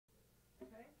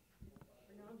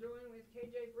doing with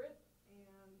KJ Britt,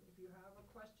 and if you have a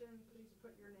question, please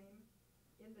put your name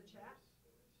in the chat.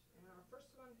 And our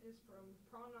first one is from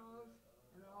Pranov,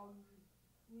 and I'll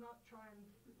not try and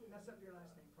mess up your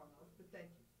last name, Pranov, but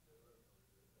thank you.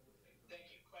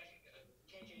 Thank you. Question,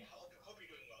 KJ, hope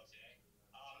you're doing well today.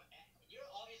 You're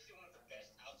obviously one of the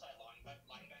best outside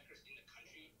linebackers in the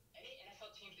country. Any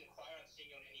NFL teams inquire on seeing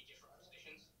you on any different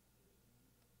positions?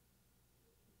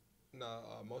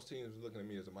 Nah, most teams are looking at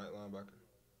me as a Mike linebacker.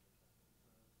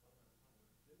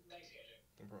 Thanks, KJ.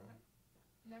 No problem.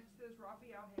 Next is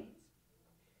Raphael Haynes.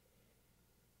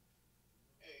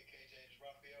 Hey, KJ, it's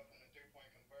Raphael from the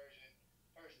three-point conversion.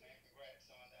 First, man,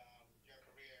 congrats on your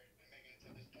career and making it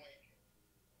to this point.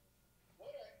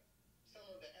 What are some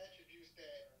of the attributes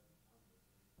that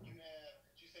you have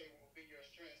that you say will be your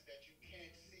strengths that you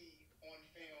can't see on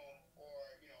film or,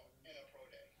 in a pro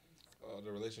day?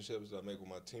 The relationships that I make with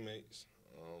my teammates,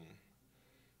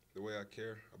 the way I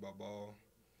care about ball,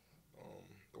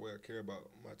 the way I care about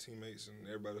my teammates and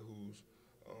everybody who's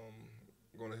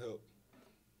going to help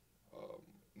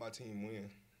my team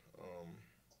win.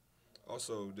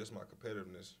 Also, just my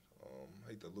competitiveness. I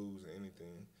hate to lose in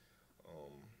anything.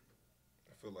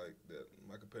 I feel like that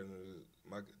my competitiveness,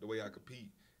 the way I compete,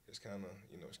 is kind of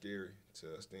scary to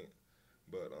an extent,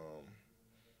 but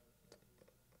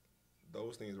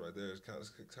those things right there is kind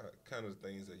of the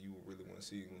things that you really want to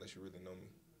see unless you really know me.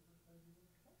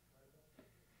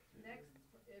 Next,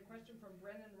 a question from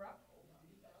Brennan Rupp.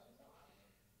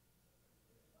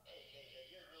 Hey,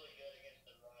 you're really good against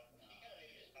the run. Can you kind of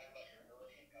maybe just talk about your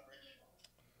ability in coverage?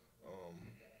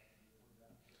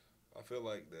 I feel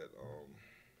like that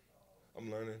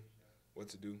I'm learning what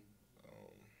to do.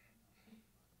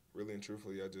 Really and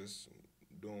truthfully, I just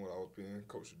doing what I was being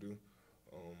coached to do.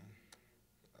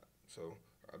 So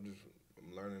I'm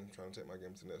learning, trying to take my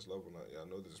game to the next level. And I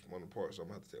know this is one of the parts, so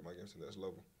I'm going to have to take my game to the next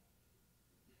level.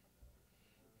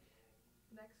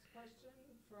 Next question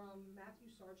from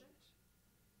Matthew Sargent.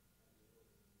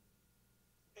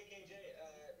 Hey KJ,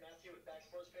 Matthew with Back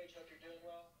Sports Page. Hope you're doing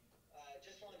well.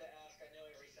 Just wanted to ask, I know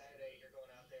every Saturday you're going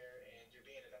out there and you're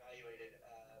being evaluated,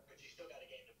 but you still got a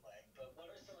game to play. But what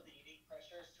are some of the unique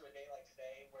pressures to a day like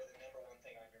today where the number one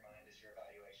thing on your mind is your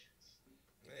evaluations?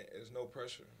 Man, there's no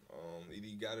pressure. Either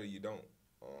you got it or you don't.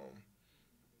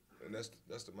 And that's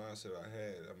the mindset I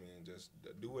had. I mean, just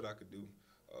do what I could do.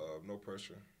 No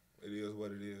pressure. It is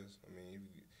what it is. I mean,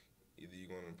 either you're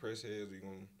going to impress heads or you're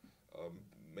going to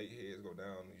make heads go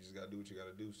down. You just got to do what you got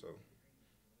to do. So.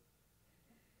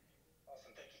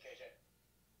 Awesome. Thank you, KJ.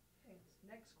 Thanks.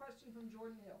 Next question from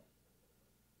Jordan Hill.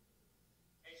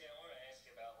 KJ, I want to ask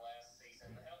you about last season.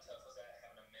 How tough was that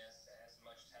having to miss as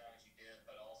much time as you did,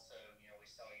 but also, we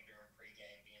saw you during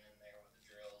pregame being in there with the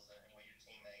drills and with your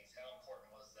teammates. How important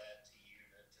was that to you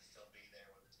to still be there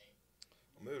with the team?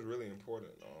 It was really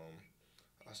important.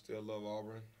 I still love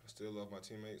Auburn. I still love my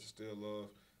teammates. I still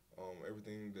love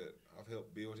everything that I've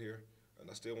helped build here, and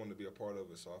I still want to be a part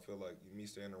of it. So I feel like me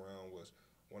staying around was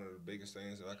one of the biggest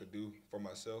things that I could do for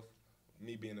myself,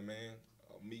 me being a man,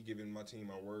 me giving my team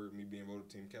my word, me being voted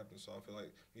team captain. So I feel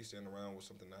like me staying around was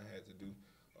something I had to do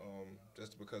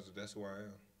just because that's who I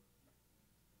am.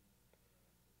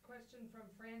 Question from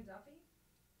Fran Duffy.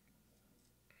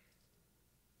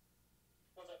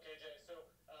 What's up, KJ? So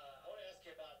I want to ask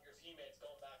you about your teammates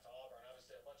going back to Auburn.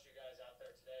 Obviously, a bunch of you guys out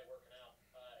there today working out.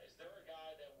 Is there a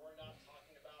guy that we're not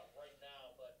talking about right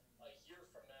now, but a year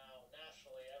from now,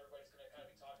 nationally, everybody's going to kind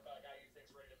of be talking about a guy you think's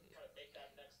ready to kind of make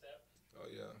that next step? Oh,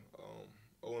 yeah.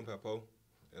 Owen Papo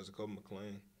as a Kobe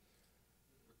McLean.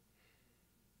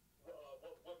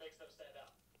 What makes them stand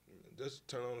out? Just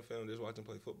turn on the film, just watch them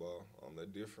play football. They're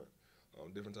different.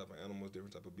 Different type of animals,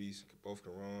 different type of beasts. Both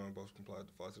can run, both can fly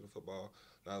to the football.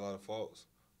 Not a lot of faults.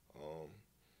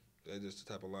 They're just the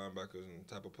type of linebackers and the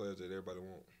type of players that everybody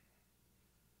wants.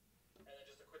 And then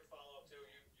just a quick follow-up, too.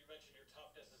 You mentioned your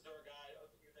toughness. Is there a guy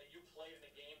that you played in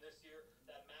a game this year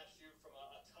that matched you from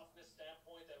a toughness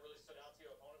standpoint that really stood out to you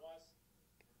opponent-wise?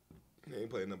 Yeah, he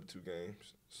played number 2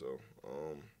 games. So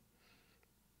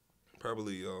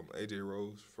probably A.J.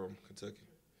 Rose from Kentucky.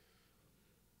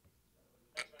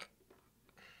 Thanks, man.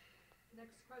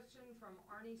 Next question from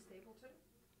Arnie Stapleton.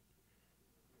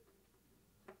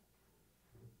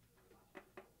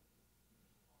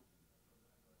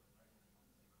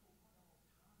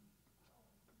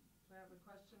 So I have a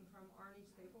question from Arnie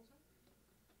Stapleton.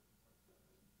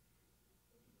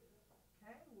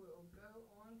 Okay, we'll go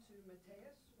on to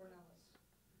Mateus Ornelas.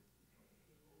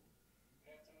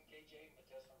 Good afternoon, KJ.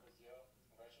 Mateus from Brazil.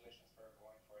 Congratulations for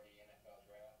going for the NFL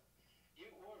draft. You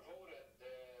were voted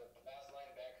the best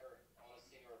linebacker on the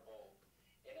Senior Bowl.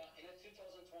 In a 2020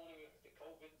 with the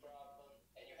COVID problem,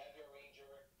 and you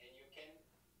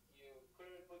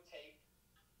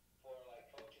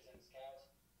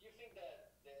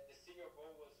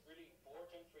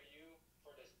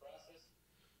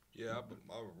Yeah,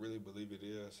 I really believe it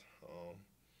is.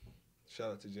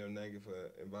 Shout out to Jim Nagy for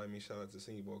inviting me. Shout out to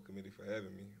Senior Bowl Committee for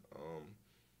having me.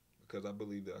 Because I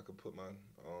believe that I could put my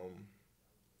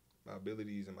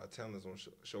abilities and my talents on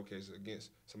showcase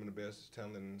against some of the best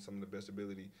talent and some of the best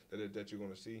ability that you're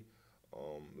going to see.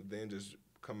 Then just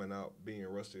coming out being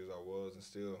rusty as I was and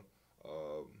still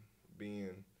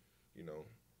being, you know,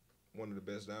 one of the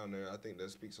best down there, I think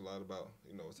that speaks a lot about,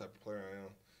 what type of player I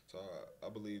am. So I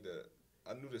believe that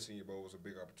I knew the Senior Bowl was a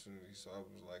big opportunity, so I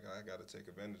was like, I got to take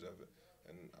advantage of it.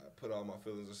 And I put all my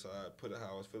feelings aside, put how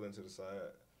I was feeling to the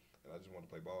side, and I just want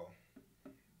to play ball.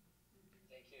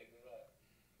 Thank you. Good luck.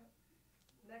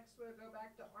 Next, we'll go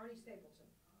back to Arnie Stapleton.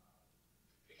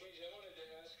 Hey, KJ, I wanted to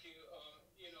ask you,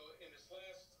 in this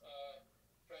last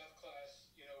draft class,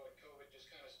 when COVID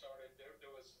just kind of started, there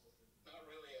was not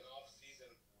really an off season,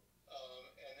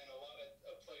 and then a lot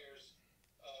of players,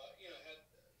 had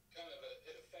kind of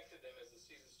it affected them as the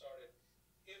season started.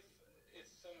 If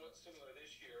it's somewhat similar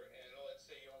this year, and let's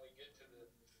say you only get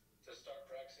to start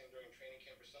practicing during training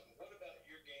camp or something, what about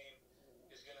your game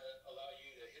is going to allow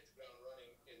you to hit the ground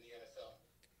running in the NFL?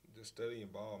 Just studying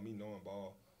ball, me knowing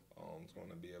ball, is going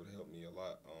to be able to help me a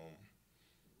lot.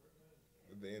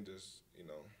 Then just,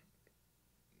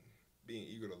 being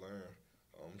eager to learn.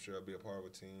 I'm sure I'll be a part of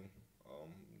a team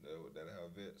that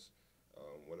have vets,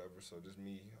 whatever. So just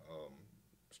me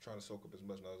just trying to soak up as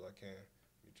much knowledge as I can.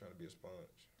 Be trying to be a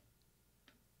sponge.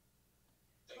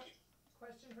 Thank you.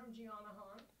 Question from Gianna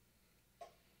Hahn.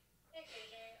 Hey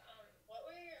KJ, what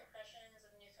were your impressions of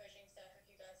the new coaching staff if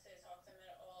you got to talk to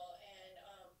them at all? And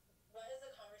what has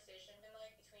the conversation been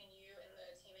like between you and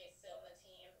the teammates still on the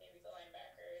team, maybe the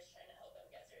linebackers, trying to help them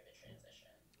get through the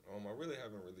transition? I really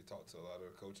haven't talked to a lot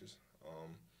of the coaches,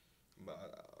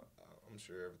 but I'm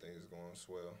sure everything is going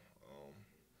swell.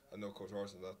 I know Coach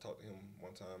Harsin, I talked to him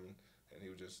one time, and he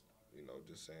was just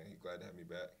saying he's glad to have me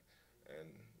back.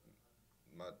 And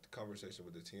my conversation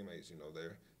with the teammates,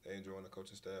 they enjoying the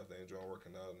coaching staff, they enjoying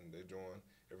working out, and they enjoying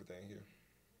everything here.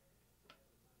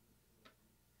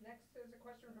 Next is a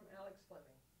question from Alex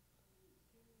Fleming.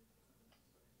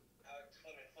 Alex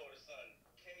Fleming, Florida Sun.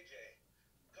 KJ,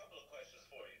 a couple of questions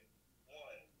for you.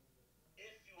 One,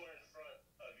 if you were in front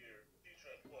of your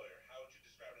future employer, how would you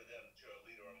describe to them that you're a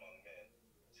leader among men?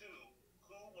 Two,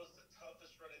 who was the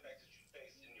toughest running back that you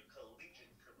faced in your collegiate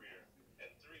career? And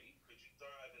three, could you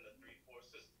thrive in the 3-4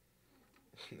 system?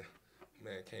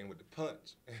 Man came with the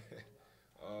punch.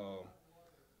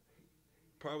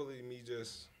 Probably me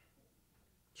just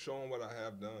showing what I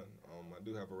have done. I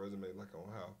do have a resume like on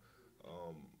how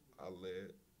I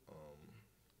led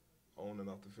on and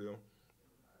off the field.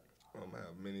 I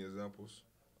have many examples.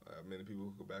 I have many people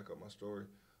who could back up my story.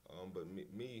 But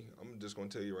me, I'm just going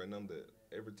to tell you right now that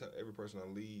every person I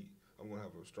lead, I'm going to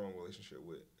have a strong relationship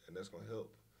with, and that's going to help,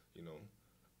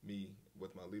 me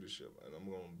with my leadership. And I'm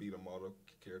going to be the model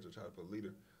character type of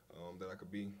leader that I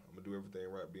could be. I'm going to do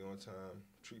everything right, be on time,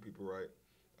 treat people right,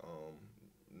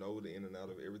 know the in and out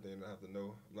of everything that I have to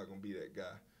know. I'm not going to be that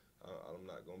guy. I'm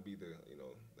not going to be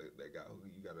that guy who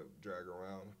you got to drag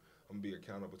around. I'm going to be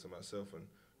accountable to myself. And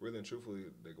really and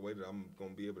truthfully, the way that I'm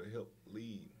going to be able to help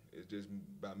lead is just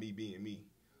by me being me.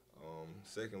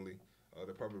 Secondly,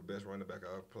 the probably best running back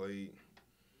I've played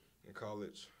in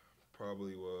college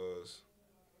probably was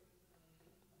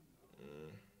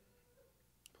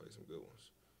played some good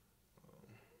ones.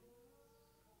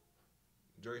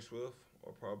 Jerry Swift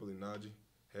or probably Najee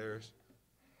Harris.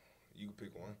 You can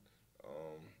pick one.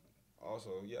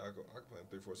 Also, yeah, I can play in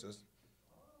 3-4 system.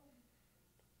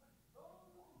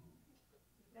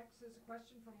 Next is a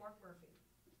question from Mark Murphy.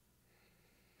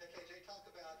 Hey, KJ, talk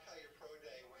about how your pro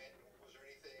day went. Was there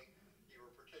anything you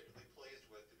were particularly pleased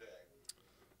with today?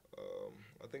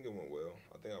 I think it went well.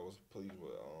 I think I was pleased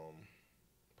with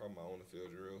probably my on-the-field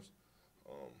drills.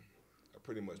 I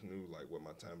pretty much knew like what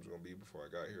my time was going to be before I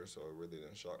got here, so it really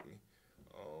didn't shock me.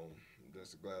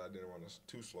 Just glad I didn't run a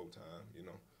too slow time, and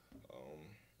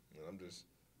I'm just,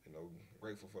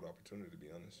 grateful for the opportunity, to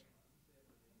be honest.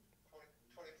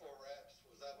 24 reps,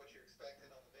 was that what you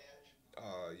expected on the bench?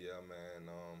 Yeah, man.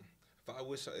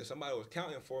 If somebody was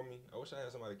counting for me, I wish I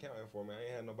had somebody counting for me. I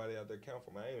ain't had nobody out there count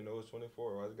for me. I didn't even know it was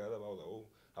 24. I just got up. I was like, oh,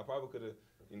 I probably could have,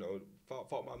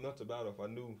 fought my mental battle if I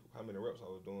knew how many reps I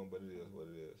was doing. But it is what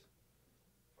it is.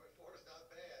 24 is not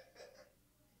bad.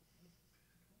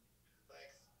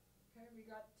 Thanks. Okay, we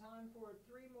got time for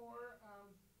 3 more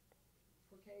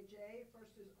for KJ.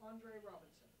 First is Andre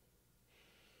Robinson.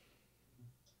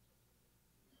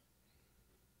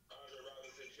 Andre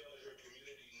Robinson, Challenger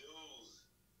Community News.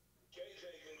 KJ,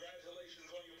 congratulations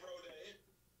on your pro day.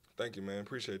 Thank you, man.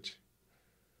 Appreciate you.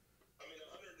 I mean,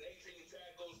 118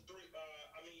 tackles,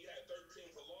 you had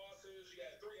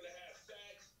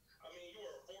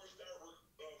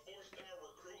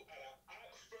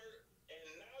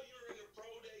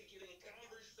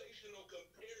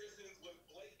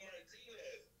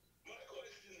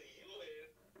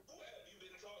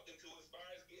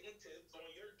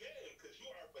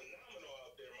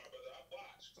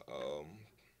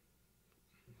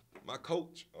My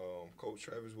coach, Coach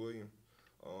Travis Williams,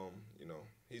 you know,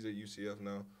 he's at UCF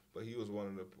now, but he was one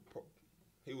of the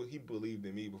he believed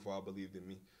in me before I believed in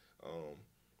me.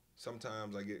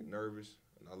 Sometimes I get nervous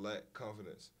and I lack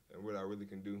confidence in what I really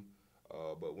can do.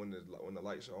 But when the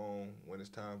lights are on, when it's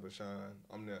time for shine,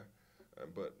 I'm there.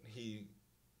 But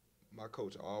my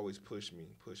coach always pushed me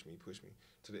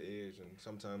to the edge, and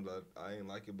sometimes I ain't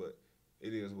like it, but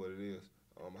it is what it is.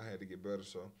 I had to get better,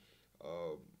 so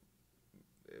uh,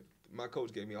 my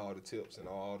coach gave me all the tips and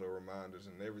all the reminders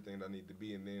and everything that I need to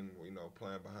be, and then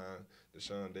playing behind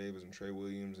Deshaun Davis and Trey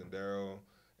Williams and Darryl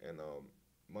and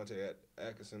Monte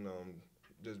Atkinson,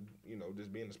 just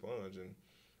being a sponge, and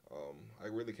I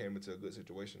really came into a good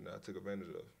situation that I took advantage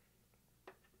of.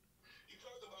 You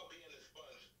talked about being a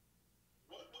sponge.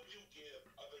 What would you give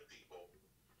other people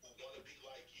who want to be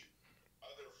like you,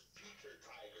 other future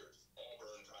Tigers,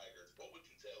 Auburn Tigers? What would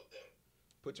you tell them?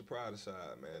 Put your pride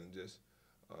aside, man,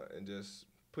 and just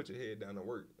put your head down and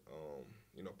work.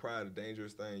 Pride is a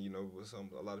dangerous thing.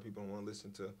 A lot of people don't want to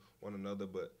listen to one another,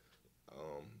 but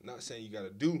not saying you got to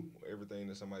do everything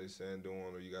that somebody's saying,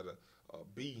 doing, or you got to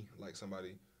be like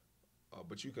somebody,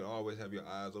 but you can always have your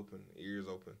eyes open, ears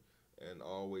open, and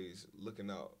always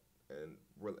looking out and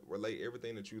relate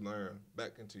everything that you learn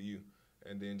back into you,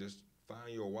 and then just find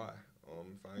your why,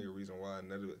 find your reason why,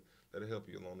 and that'll help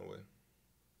you along the way.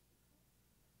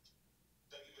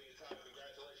 Thank you for your time.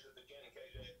 Congratulations again,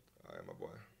 KJ. All right, my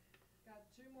boy. Got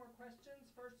two more questions.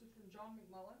 First is from John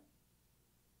McMullen.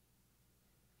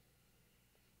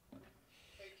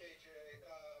 Hey, KJ.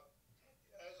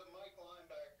 As a Mike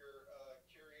linebacker,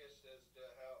 curious as to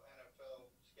how NFL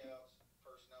scouts,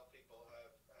 personnel people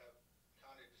have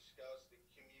kind of discussed the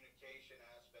communication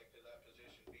aspect of that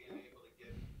position, being able to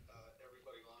get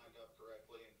everybody lined up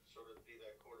correctly and sort of be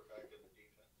that quarterback of the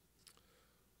defense.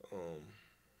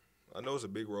 I know it's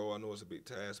a big role. I know it's a big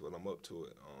task, but I'm up to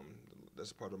it.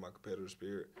 That's part of my competitive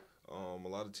spirit. A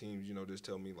lot of teams, just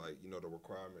tell me the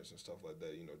requirements and stuff like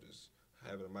that. Just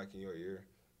having a mic in your ear,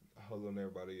 huddling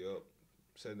everybody up,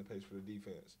 setting the pace for the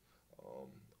defense.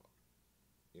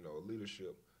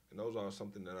 Leadership, and those are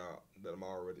something that I'm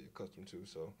already accustomed to.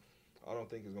 So I don't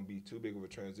think it's gonna be too big of a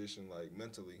transition, like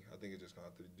mentally. I think it's just gonna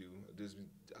have to do.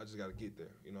 I just gotta get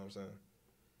there. You know what I'm saying?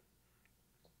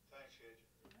 Thanks, KJ.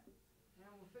 And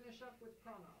we'll finish up with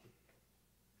Pranav.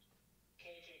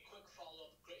 KJ, quick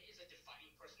follow-up. Grit is a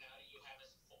defining personality you have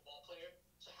as a football player.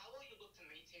 So how will you look to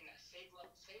maintain that same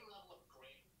level of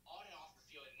grit on and off the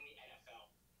field in the NFL?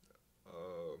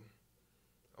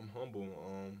 I'm humble.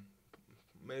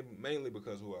 Mainly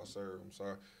because of who I serve. I'm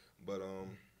sorry, but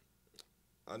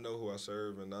I know who I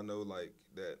serve, and I know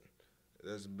that.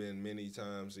 There's been many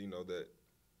times, that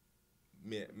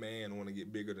man want to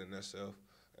get bigger than themselves,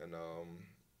 and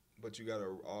but you gotta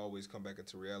always come back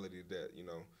into reality that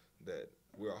that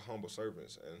we're humble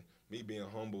servants, and me being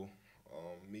humble,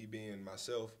 me being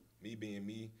myself, me being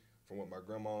me, from what my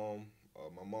grandma,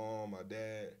 my mom, my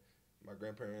dad, my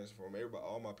grandparents, from everybody,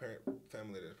 all my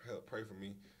family that helped pray for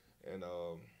me, and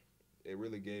it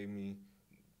really gave me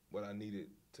what I needed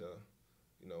to,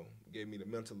 gave me the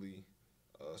mentally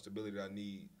stability that I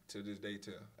need to this day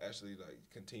to actually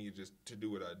continue just to do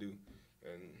what I do,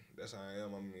 and that's how I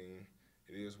am. I mean,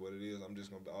 it is what it is. I'm just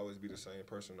gonna always be the same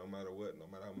person, no matter what, no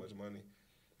matter how much money.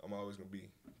 I'm always gonna be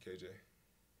KJ.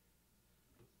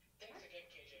 Thanks again,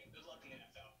 KJ. Good luck in the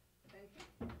NFL. Thank you.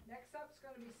 Next up is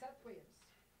going to be Seth Williams.